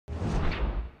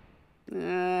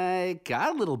It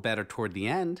got a little better toward the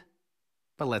end.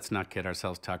 But let's not kid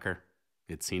ourselves, Tucker.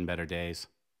 It's seen better days.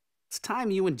 It's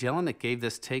time you and Jelinek gave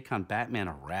this take on Batman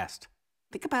a rest.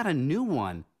 Think about a new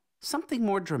one. Something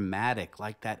more dramatic,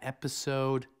 like that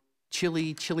episode,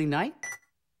 Chilly Night?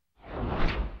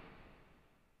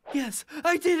 Yes,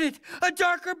 I did it! A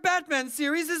darker Batman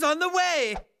series is on the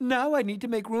way! Now I need to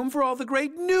make room for all the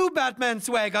great new Batman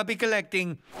swag I'll be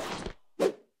collecting.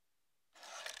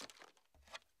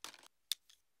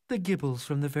 The Gibbles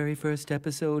from the very first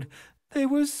episode. They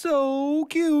were so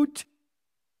cute.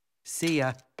 See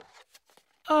ya.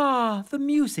 Ah, the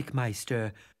Music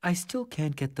Meister. I still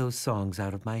can't get those songs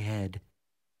out of my head.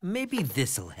 Maybe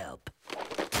this'll help.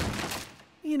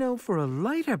 You know, for a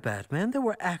lighter Batman, there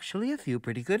were actually a few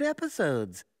pretty good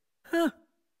episodes. Huh,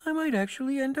 I might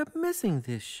actually end up missing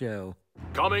this show.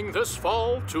 Coming this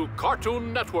fall to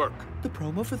Cartoon Network. The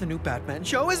promo for the new Batman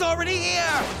show is already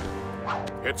here!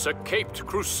 It's a caped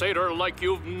crusader like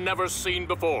you've never seen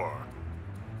before.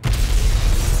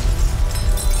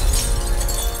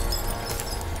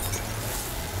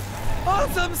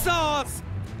 Awesome sauce!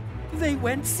 They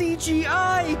went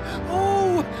CGI!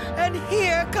 Oh, and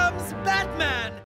here comes Batman!